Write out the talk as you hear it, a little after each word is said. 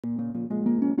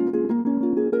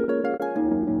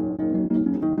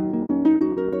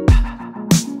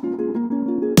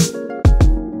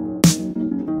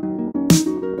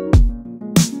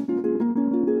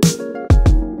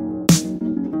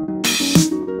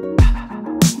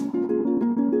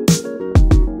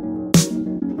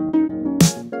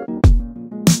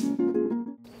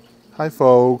Hi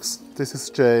folks, this is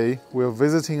Jay. We're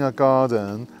visiting a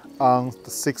garden on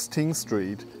the 16th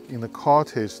Street in the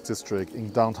Cottage District in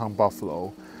downtown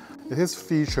Buffalo. It is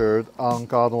featured on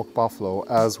Garden Walk Buffalo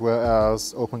as well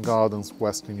as Open Gardens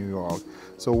West in New York.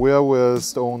 So we're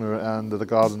with the owner and the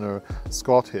gardener,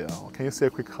 Scott here. Can you say a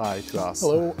quick hi to us?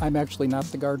 Hello, I'm actually not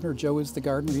the gardener. Joe is the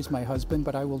gardener, he's my husband,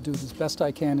 but I will do as best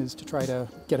I can is to try to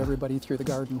get everybody through the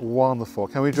garden. Wonderful.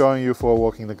 Can we join you for a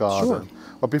walk in the garden? Sure.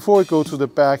 But before we go to the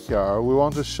backyard, we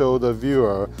want to show the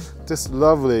viewer this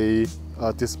lovely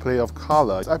display of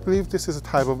colors. I believe this is a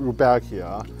type of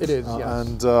rudbeckia. It is, yes.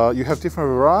 And you have different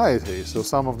varieties. So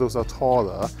some of those are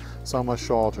taller, some are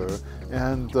shorter.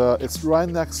 And it's right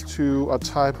next to a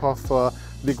type of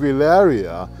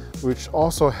Liguillaria, which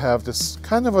also have this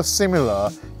kind of a similar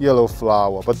yellow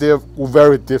flower, but they're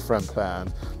very different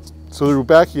plant. So the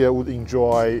rudbeckia would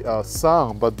enjoy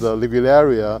sun, but the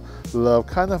Liguillaria love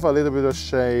kind of a little bit of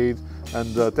shade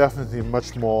and definitely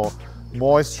much more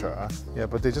moisture. Yeah,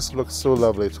 but they just look so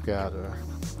lovely together.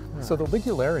 Yeah. So the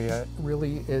Liguillaria,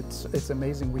 really, it's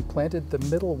amazing. We planted the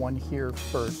middle one here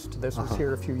first. This was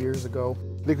here a few years ago.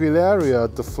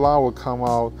 Liguillaria, the flower come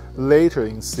out later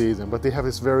in season, but they have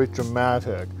this very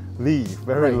dramatic leaf,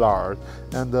 very large.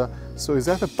 And so is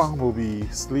that a bumblebee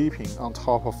sleeping on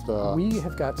top of the... We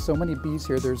have got so many bees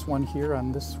here. There's one here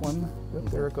on this one. Oh,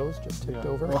 there it goes, just tipped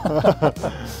over.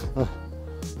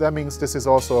 That means this is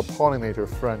also a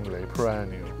pollinator-friendly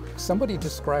perennial. Somebody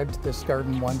described this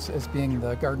garden once as being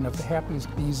the garden of the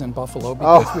happiest bees in Buffalo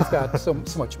because we've got so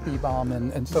much bee balm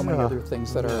and so many other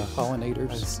things that are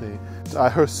pollinators. I see. I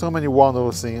heard so many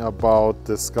wonderful things about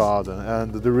this garden,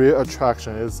 and the real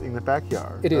attraction is in the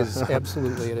backyard. It is,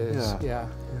 absolutely it is, yeah.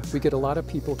 We get a lot of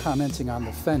people commenting on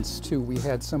the fence too. We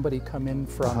had somebody come in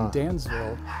from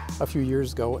Dansville a few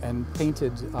years ago and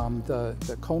painted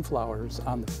the coneflowers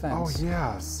on the fence. Oh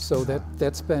yes. So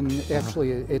that's been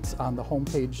actually it's on the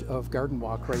homepage of Garden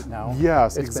Walk right now.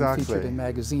 Yes, it's exactly. It's been featured in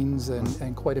magazines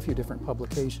and quite a few different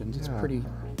publications. It's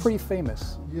pretty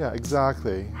famous. Yeah,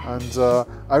 exactly. And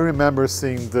I remember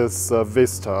seeing this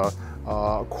vista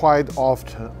quite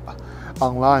often.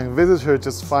 Online, visitors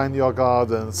just find your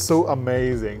garden so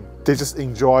amazing. They just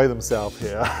enjoy themselves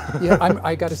here. Yeah,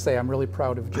 I got to say, I'm really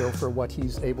proud of Joe for what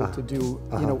he's able to do.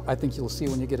 You know, I think you'll see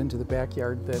when you get into the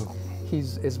backyard that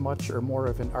he's as much or more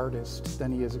of an artist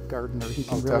than he is a gardener. He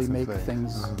can really make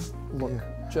things look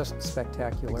just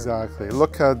spectacular. Exactly.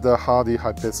 Look at the hardy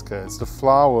hibiscus. The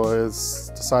flower is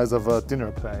the size of a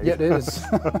dinner plate. Yeah, it is.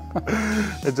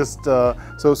 It just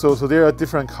so there are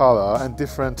different color and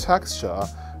different texture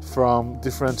from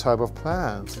different type of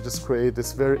plants to just create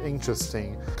this very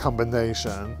interesting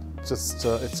combination. It's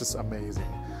just amazing.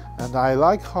 And I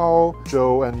like how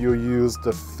Joe and you use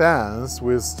the fence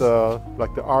with the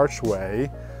archway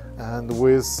and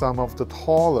with some of the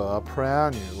taller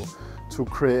perennial to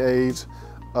create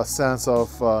a sense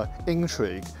of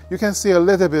intrigue. You can see a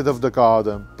little bit of the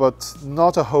garden, but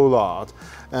not a whole lot.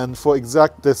 And for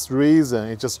exact this reason,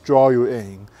 it just draws you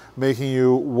in, making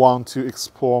you want to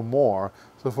explore more.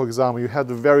 So for example, you had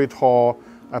the very tall,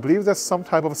 I believe that's some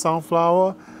type of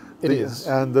sunflower. It is.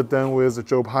 And then with the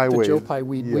Joe Pye weed. The Joe Pye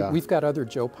weed. Yeah. We've got other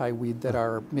Joe Pye weed that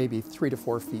are maybe 3 to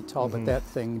 4 feet tall, but that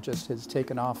thing just has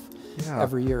taken off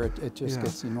every year. It just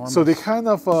gets enormous. So they kind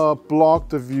of block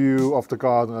the view of the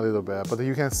garden a little bit, but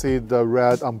you can see the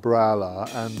red umbrella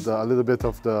and a little bit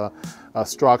of the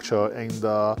structure in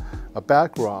the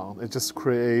background. It just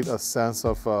creates a sense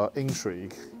of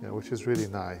intrigue, which is really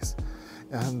nice.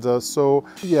 And so,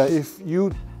 yeah, if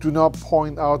you do not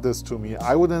point out this to me,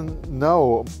 I wouldn't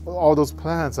know all those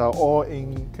plants are all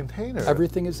in containers.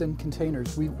 Everything is in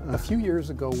containers. A few years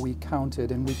ago, we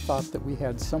counted and we thought that we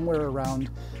had somewhere around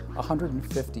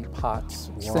 150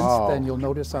 pots. Wow. Since then, you'll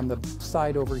notice on the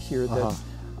side over here that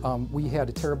we had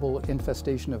a terrible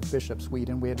infestation of bishop's weed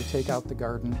and we had to take out the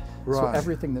garden. So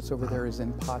everything that's over there is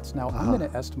in pots. Now, I'm going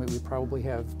to estimate we probably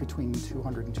have between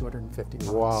 200 and 250 pots.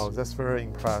 Wow, that's very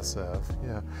impressive.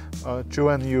 Yeah. Joe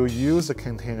and you use the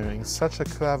container in such a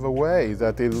clever way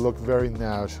that they look very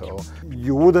natural.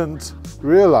 You wouldn't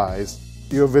realize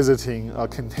you're visiting a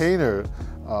container,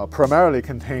 primarily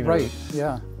container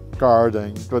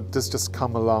garden, but this just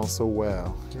come along so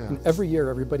well. Yeah. And every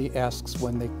year, everybody asks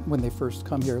when they first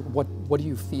come here, what do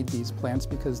you feed these plants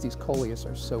because these coleus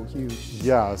are so huge.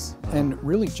 Yes. And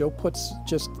really, Joe puts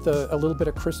just a little bit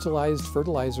of crystallized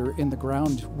fertilizer in the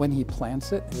ground when he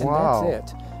plants it, and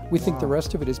that's it. We think the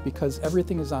rest of it is because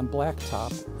everything is on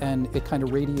blacktop and it kind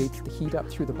of radiates the heat up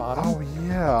through the bottom. Oh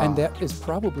yeah. And that is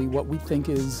probably what we think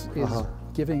is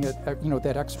giving it,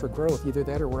 that extra growth. Either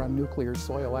that or we're on nuclear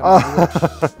soil. I don't know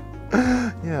which.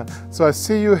 Yeah. So I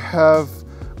see you have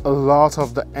a lot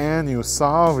of the annual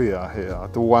salvia here,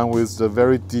 the one with the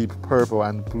very deep purple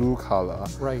and blue color.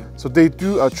 Right. So they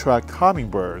do attract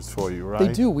hummingbirds for you, right?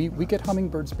 They do. We get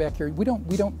hummingbirds back here. We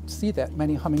don't see that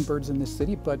many hummingbirds in this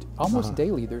city, but almost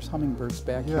daily there's hummingbirds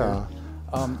back here.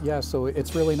 Yeah, so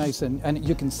it's really nice, and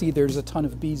you can see there's a ton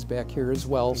of bees back here as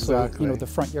well. Exactly. So, you know, the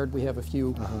front yard, we have a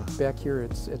few. Back here,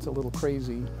 it's a little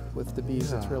crazy with the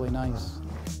bees. It's really nice.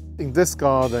 In this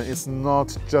garden, it's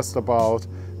not just about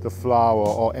the flower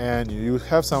or annual. You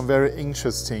have some very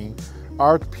interesting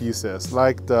art pieces,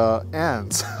 like the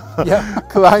ants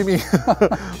climbing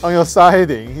on your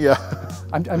siding. Yeah,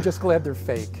 I'm just glad they're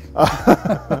fake.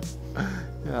 Yeah,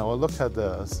 well, look at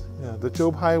this. Yeah, the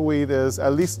Joe Pye weed is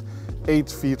at least 8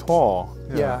 feet tall.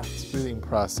 Yeah, it's really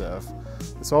impressive.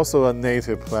 It's also a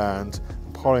native plant.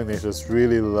 Pollinators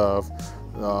really love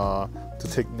to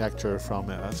take nectar from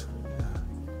it.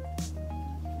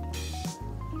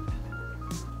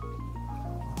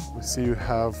 We see you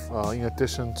have, in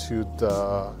addition to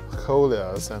the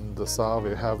coleus and the salvia,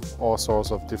 you have all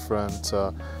sorts of different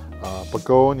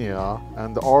begonia,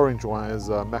 and the orange one is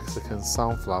a Mexican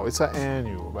sunflower. It's an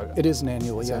annual, right? It is an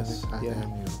annual, yes. An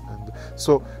annual. And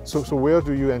so where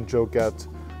do you and Joe get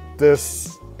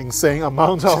this insane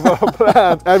amount of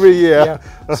plant every year?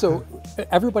 Yeah. So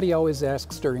everybody always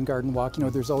asks during garden walk, you know,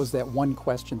 there's always that one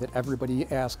question that everybody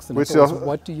asks, and it's always,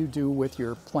 what do you do with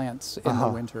your plants in the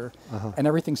winter? And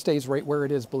everything stays right where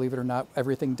it is, believe it or not.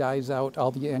 Everything dies out,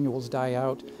 all the annuals die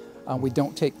out. We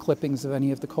don't take clippings of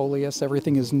any of the coleus.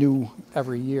 Everything is new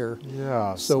every year.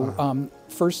 Yeah. So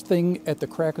first thing at the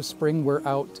crack of spring, we're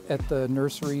out at the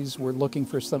nurseries. We're looking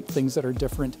for some things that are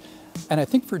different. And I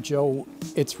think for Joe,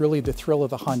 it's really the thrill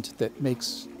of the hunt that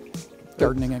makes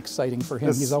gardening exciting for him.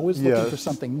 He's always looking for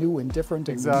something new and different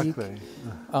and unique.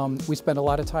 We spend a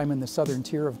lot of time in the southern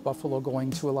tier of Buffalo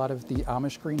going to a lot of the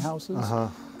Amish greenhouses.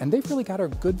 And they've really got a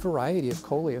good variety of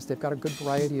coleus. They've got a good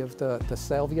variety of the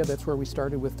salvia. That's where we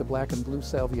started with the black and blue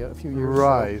salvia a few years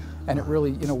ago. And it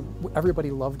really, you know,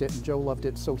 everybody loved it and Joe loved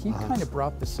it. So he kind of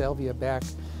brought the salvia back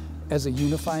as a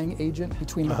unifying agent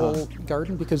between the whole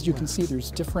garden, because you can see there's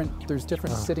different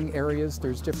sitting areas,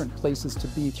 there's different places to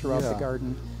be throughout the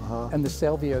garden, and the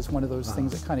salvia is one of those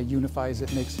things that kind of unifies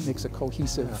it, makes a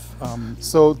cohesive.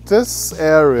 So this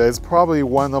area is probably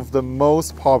one of the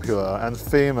most popular and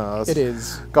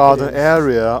famous garden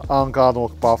area on Garden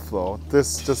Walk Buffalo.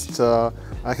 This just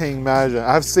I can imagine.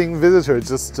 I've seen visitors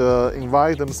just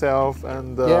invite themselves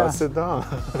and sit down.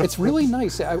 It's really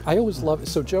nice. I always love it.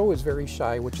 So Joe is very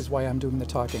shy, which is why I'm doing the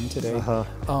talking today.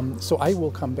 So I will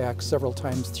come back several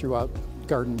times throughout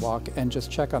Garden Walk and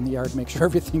just check on the yard, make sure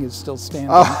everything is still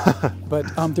standing. But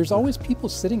there's always people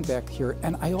sitting back here,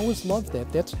 and I always love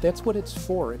that. That's what it's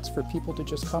for. It's for people to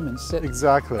just come and sit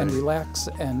and relax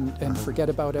and forget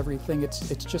about everything.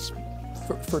 It's just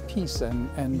for peace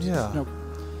and you know,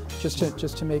 just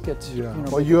to make it. You know,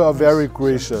 well, you are very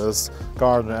gracious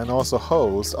gardener and also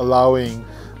host, allowing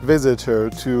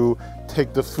visitors to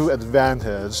take the full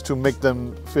advantage to make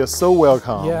them feel so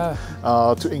welcome.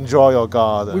 To enjoy your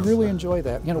garden. We really enjoy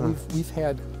that. You know, we've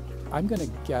had, I'm going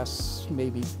to guess,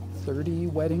 maybe 30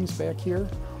 weddings back here.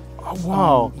 Oh,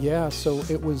 wow. Yeah, so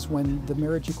it was when the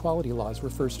marriage equality laws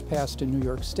were first passed in New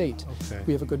York State.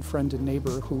 We have a good friend and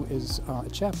neighbor who is a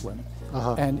chaplain.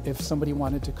 And if somebody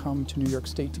wanted to come to New York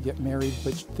State to get married,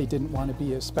 but they didn't want to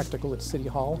be a spectacle at City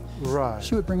Hall,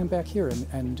 she would bring them back here,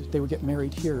 and they would get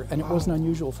married here. And it wasn't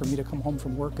unusual for me to come home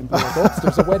from work and be like, oops,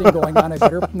 there's a wedding going on, I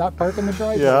better not park in the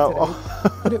driveway today.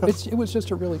 But it was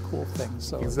just a really cool thing,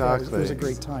 so it was a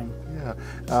great time.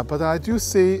 But I do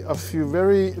see a few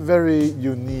very, very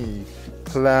unique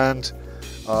plant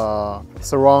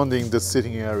surrounding the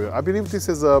sitting area. I believe this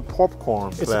is a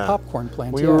popcorn plant. It's a popcorn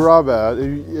plant. When you rub it,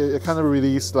 it kind of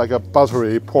releases like a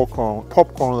buttery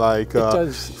popcorn-like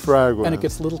fragrance. And it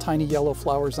gets little tiny yellow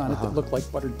flowers on it that look like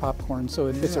buttered popcorn. So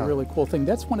it's a really cool thing.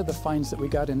 That's one of the finds that we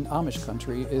got in Amish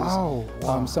country. Is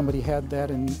somebody had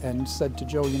that and said to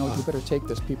Joe, you know, you better take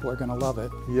this. People are going to love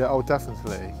it. Yeah. Oh,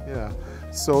 definitely. Yeah.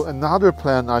 So another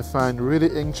plant I find really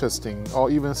interesting, or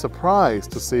even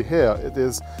surprised to see here,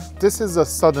 this is a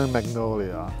southern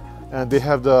magnolia, and they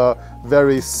have the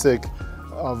very thick,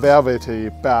 velvety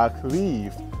back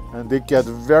leaf, and they get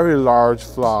very large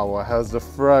flower, has the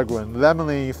fragrant,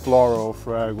 lemony floral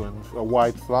fragrance, a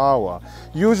white flower.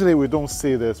 Usually we don't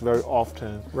see this very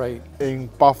often in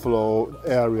Buffalo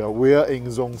area. We're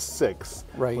in zone 6,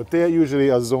 but they're usually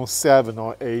a zone 7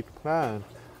 or 8 plant.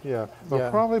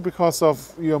 But probably because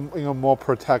of in a more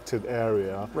protected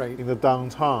area in the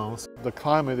downtowns, the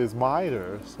climate is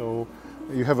milder, so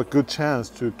you have a good chance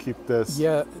to keep this.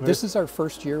 Yeah, this is our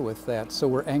first year with that, so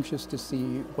we're anxious to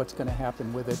see what's going to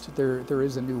happen with it. There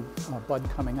is a new bud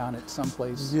coming on at some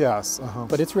place. Yes.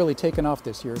 But it's really taken off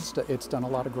this year. It's done a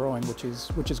lot of growing, which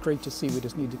is great to see. We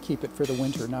just need to keep it for the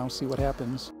winter now, see what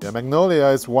happens. Yeah, magnolia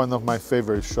is one of my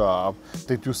favorite shrubs.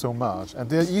 They do so much, and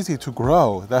they're easy to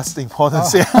grow. That's the important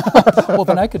thing. Well,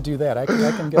 then I could do that. I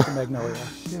can get the magnolia.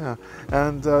 Yeah,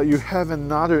 and you have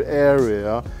another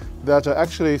area that are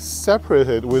actually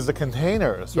separated with the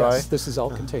containers, right? Yes, this is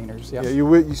all containers. Yeah.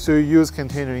 Yeah, so you use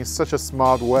container in such a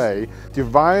smart way,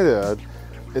 divided.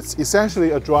 It's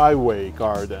essentially a driveway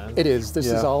garden. It is. This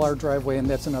is all our driveway, and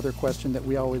that's another question that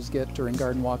we always get during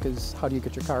garden walk is, how do you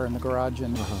get your car in the garage?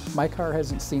 And my car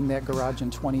hasn't seen that garage in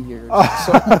 20 years.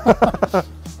 So.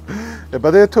 Yeah,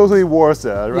 but they're totally worth it,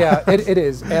 right? Yeah, it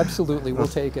is. Absolutely. We'll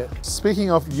take it.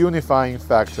 Speaking of unifying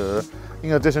factor,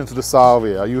 in addition to the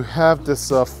salvia, you have this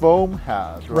foam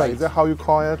head, right? Is that how you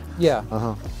call it?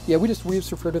 Yeah. Yeah, we just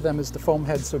refer to them as the foam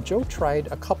heads. So Joe tried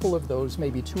a couple of those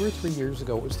maybe 2 or 3 years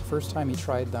ago. It was the first time he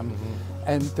tried them.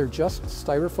 And they're just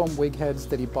styrofoam wig heads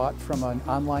that he bought from an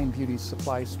online beauty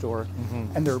supply store.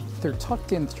 And they're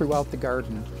tucked in throughout the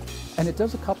garden. And it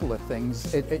does a couple of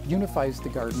things. It unifies the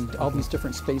garden, all these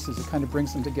different spaces. It kind of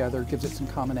brings them together, gives it some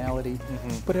commonality.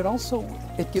 But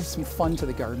it gives some fun to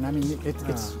the garden. I mean,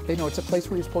 it's a place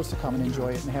where you're supposed to come and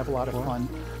enjoy it and have a lot of fun.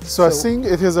 So I think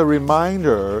it is a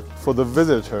reminder for the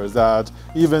visitor that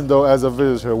even though as a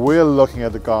visitor we're looking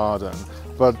at the garden,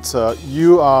 but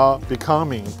you are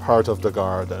becoming part of the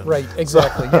garden. Right,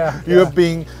 exactly, yeah. You're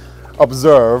being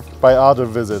observed by other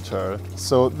visitors.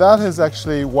 So that is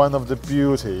actually one of the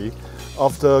beauty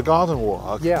of the garden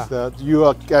walk, that you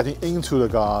are getting into the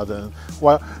garden.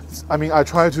 Well, I mean, I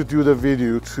try to do the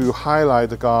video to highlight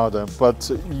the garden, but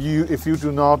if you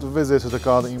do not visit the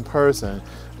garden in person,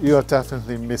 you are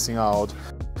definitely missing out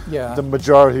the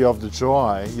majority of the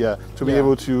joy, to be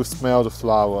able to smell the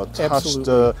flower, touch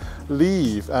the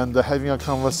leaf, and having a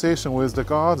conversation with the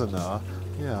gardener.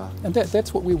 Yeah. And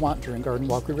that's what we want during Garden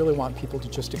Walk. We really want people to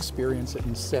just experience it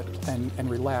and sit and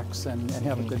relax and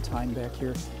have a good time back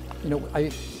here. You know,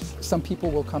 some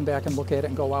people will come back and look at it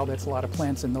and go, wow, that's a lot of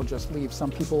plants, and they'll just leave. Some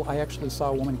people, I actually saw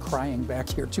a woman crying back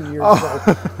here 2 years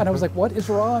ago. And I was like, what is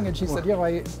wrong? And she said,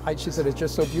 she said, it's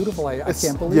just so beautiful. I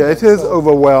can't believe it. Yeah, it is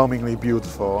overwhelmingly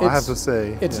beautiful, I have to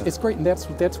say. It's great, and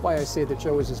that's why I say that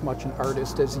Joe is as much an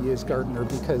artist as he is gardener,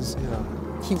 because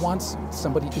he wants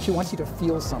you to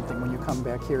feel something when you come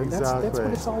back here. And that's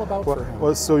what it's all about for him.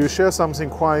 Well, so you share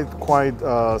something quite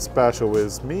special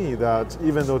with me, that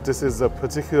even though this is a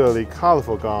particularly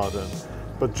colorful garden,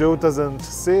 but Joe doesn't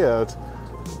see it.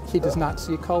 He does not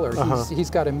see color. He's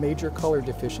got a major color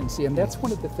deficiency, and that's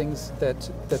one of the things that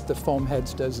the foam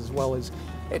heads does, as well as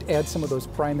it adds some of those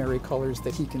primary colors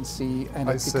that he can see, and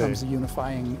it becomes a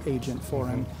unifying agent for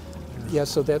him. Yeah,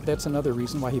 so that's another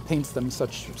reason why he paints them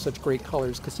such great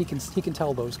colors, because he can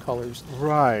tell those colors.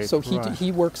 Right. So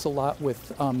he works a lot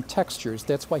with textures.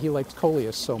 That's why he likes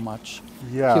coleus so much.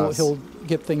 Yes. He'll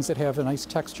get things that have a nice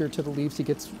texture to the leaves. He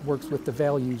works with the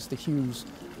values, the hues,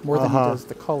 more than he does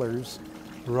the colors.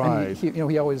 Right.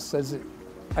 And he always says it.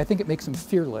 I think it makes him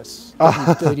fearless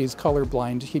that he's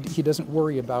colorblind. He doesn't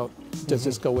worry about does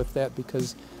this go with that,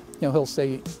 because he'll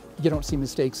say, you don't see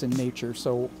mistakes in nature,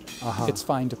 so it's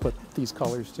fine to put these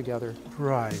colors together.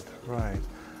 Right, right.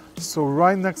 So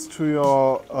right next to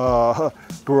your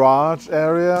garage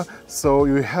area, so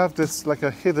you have this like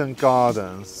a hidden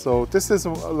garden. So this is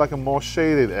like a more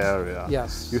shaded area.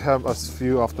 Yes. You have a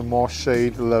few of the more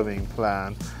shade-loving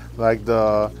plants, like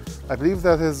I believe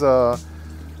that is a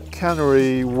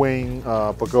canary wing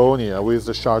begonia with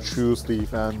the chartreuse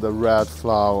leaf and the red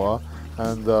flower.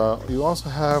 And you also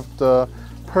have the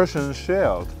Persian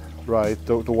shield, right?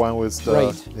 The one with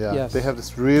the yes. They have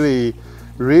this really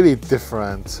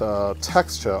different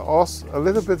texture, also a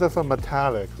little bit of a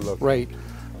metallic look. Right.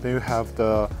 Then you have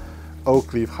the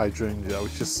oak leaf hydrangea,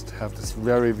 which just have this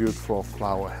very beautiful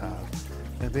flower head.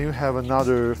 And then you have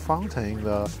another fountain in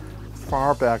the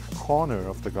far back corner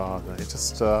of the garden. It's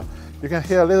just you can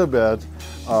hear a little bit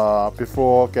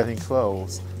before getting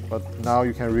close. But now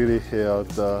you can really hear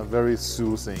the very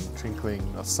soothing, trickling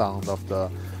sound of the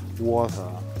water.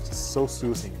 It's just so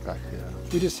soothing back here.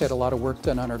 We just had a lot of work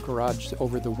done on our garage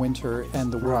over the winter,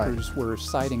 and the workers were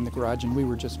siding the garage, and we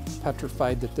were just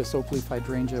petrified that this oak leaf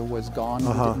hydrangea was gone.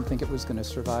 We didn't think it was going to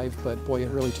survive, but boy, it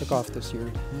really took off this year.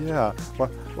 Yeah,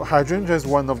 well, hydrangea is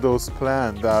one of those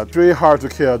plants that really hard to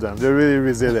kill them. They're really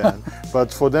resilient.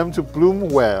 But for them to bloom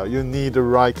well, you need the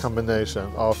right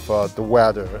combination of the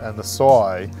weather and the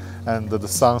soil and the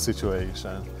sun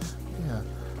situation. Yeah.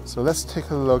 So let's take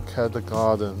a look at the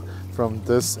garden from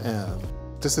this end.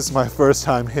 this is my first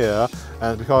time here,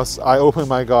 and because I opened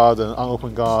my garden,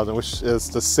 unopened garden, which is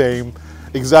the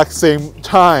exact same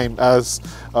time as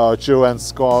Joe and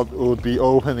Scott would be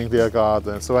opening their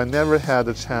garden. So I never had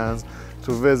a chance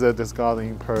to visit this garden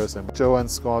in person. Joe and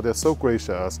Scott, they're so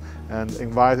gracious and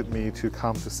invited me to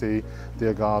come to see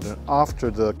their garden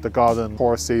after the garden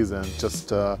tour season just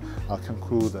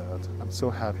concluded. I'm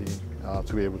so happy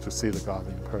to be able to see the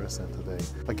garden in person today.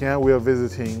 Again, we are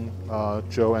visiting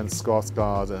Joe and Scott's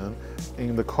garden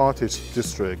in the Cottage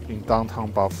District in downtown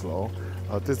Buffalo.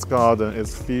 This garden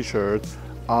is featured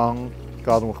on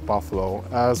Garden Walk Buffalo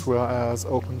as well as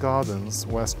Open Gardens,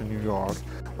 Western New York.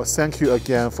 Well, thank you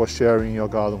again for sharing your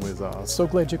garden with us. So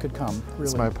glad you could come. Really.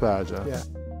 It's my pleasure. Yeah.